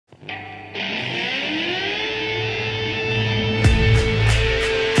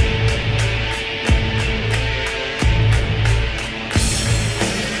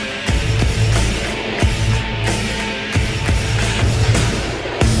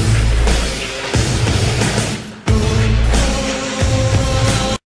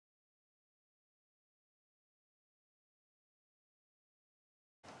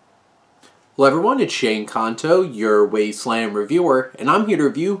Hello everyone, it's Shane Kanto, your Wasteland reviewer, and I'm here to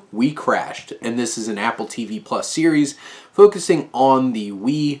review WeCrashed, and this is an Apple TV Plus series focusing on the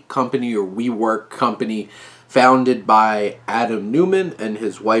We company or WeWork company founded by Adam Newman and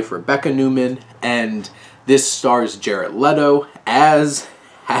his wife Rebecca Newman, and this stars Jared Leto as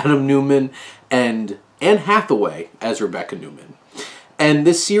Adam Newman and Anne Hathaway as Rebecca Newman. And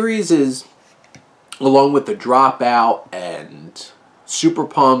this series is, along with The Dropout and Super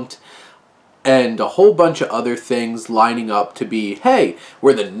Pumped, and a whole bunch of other things lining up to be, hey,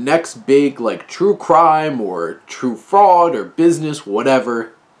 we're the next big, like, true crime or true fraud or business,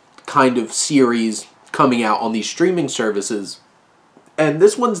 whatever kind of series coming out on these streaming services. And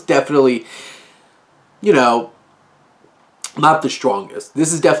this one's definitely, you know, not the strongest.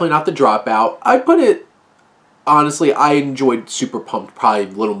 This is definitely not The Dropout. I'd put it, honestly, I enjoyed Super Pumped probably a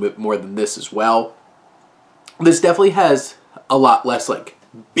little bit more than this as well. This definitely has a lot less, like,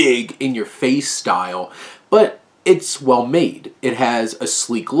 big in-your-face style, but it's well made. It has a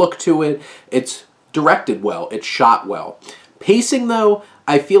sleek look to it. It's directed well. It's shot well. Pacing, though,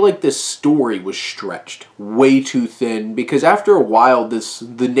 I feel like this story was stretched way too thin, because after a while,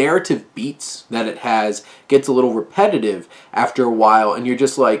 the narrative beats that it has gets a little repetitive after a while, and you're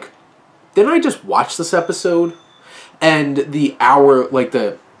just like, didn't I just watch this episode? And the hour-long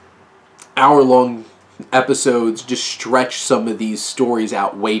episodes just stretch some of these stories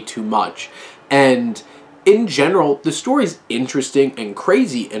out way too much. And in general, the story's interesting and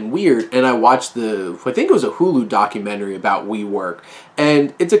crazy and weird, and I watched I think it was a Hulu documentary about WeWork,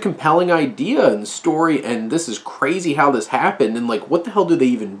 and it's a compelling idea and story, and this is crazy how this happened, and like, what the hell do they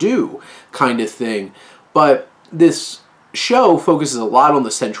even do, kind of thing. But this show focuses a lot on the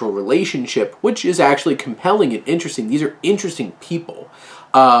central relationship, which is actually compelling and interesting. These are interesting people.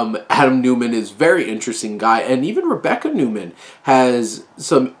 Adam Newman is a very interesting guy, and even Rebecca Newman has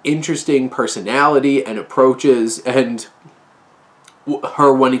some interesting personality and approaches, and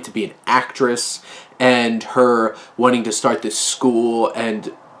her wanting to be an actress, and her wanting to start this school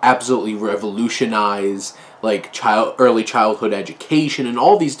and absolutely revolutionize like early childhood education and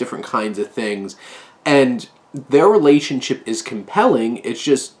all these different kinds of things. And their relationship is compelling. It's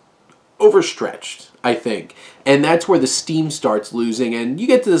just overstretched, I think. And that's where the steam starts losing, and you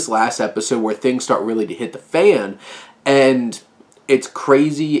get to this last episode where things start really to hit the fan, and it's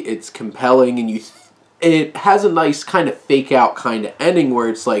crazy, it's compelling, and it has a nice kind of fake out kind of ending where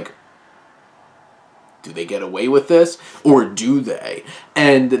it's like, do they get away with this, or do they?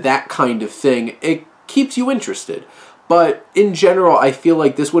 And that kind of thing, it keeps you interested. But in general, I feel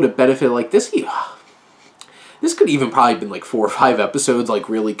like this would have benefited, like this could even probably been like 4 or 5 episodes, like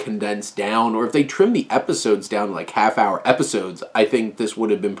really condensed down, or if they trimmed the episodes down to like half-hour episodes, I think this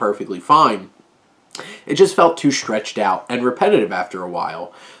would have been perfectly fine. It just felt too stretched out and repetitive after a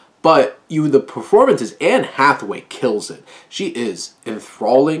while. But the performances, Anne Hathaway kills it. She is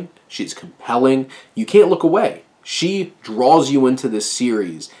enthralling, she's compelling, you can't look away. She draws you into this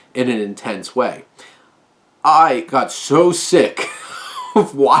series in an intense way. I got so sick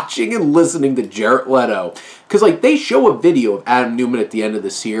of watching and listening to Jared Leto, because like they show a video of Adam Newman at the end of the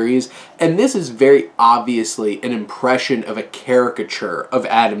series, and this is very obviously an impression of a caricature of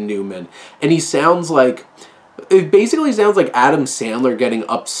Adam Newman, and it basically sounds like Adam Sandler getting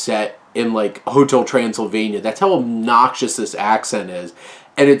upset in like Hotel Transylvania. That's how obnoxious this accent is,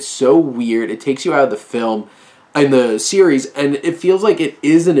 and it's so weird. It takes you out of the film in the series, and it feels like it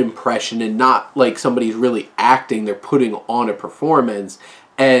is an impression and not like somebody's really acting. They're putting on a performance,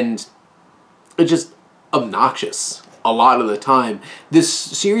 and it's just obnoxious a lot of the time. This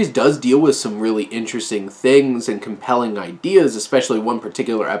series does deal with some really interesting things and compelling ideas, especially one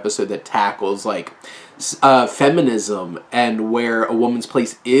particular episode that tackles like feminism and where a woman's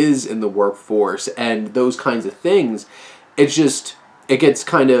place is in the workforce and those kinds of things. It gets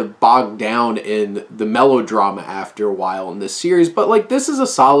kind of bogged down in the melodrama after a while in this series, but like this is a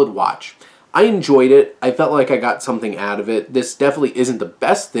solid watch. I enjoyed it. I felt like I got something out of it. This definitely isn't the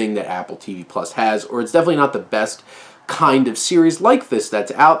best thing that Apple TV Plus has, or it's definitely not the best kind of series like this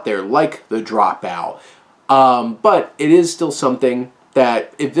that's out there, like The Dropout. But it is still something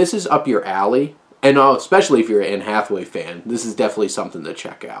that, if this is up your alley, and especially if you're an Anne Hathaway fan, this is definitely something to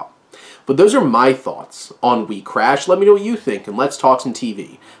check out. But those are my thoughts on WeCrashed. Let me know what you think, and let's talk some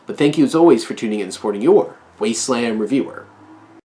TV. But thank you as always for tuning in and supporting your Wasteland reviewer.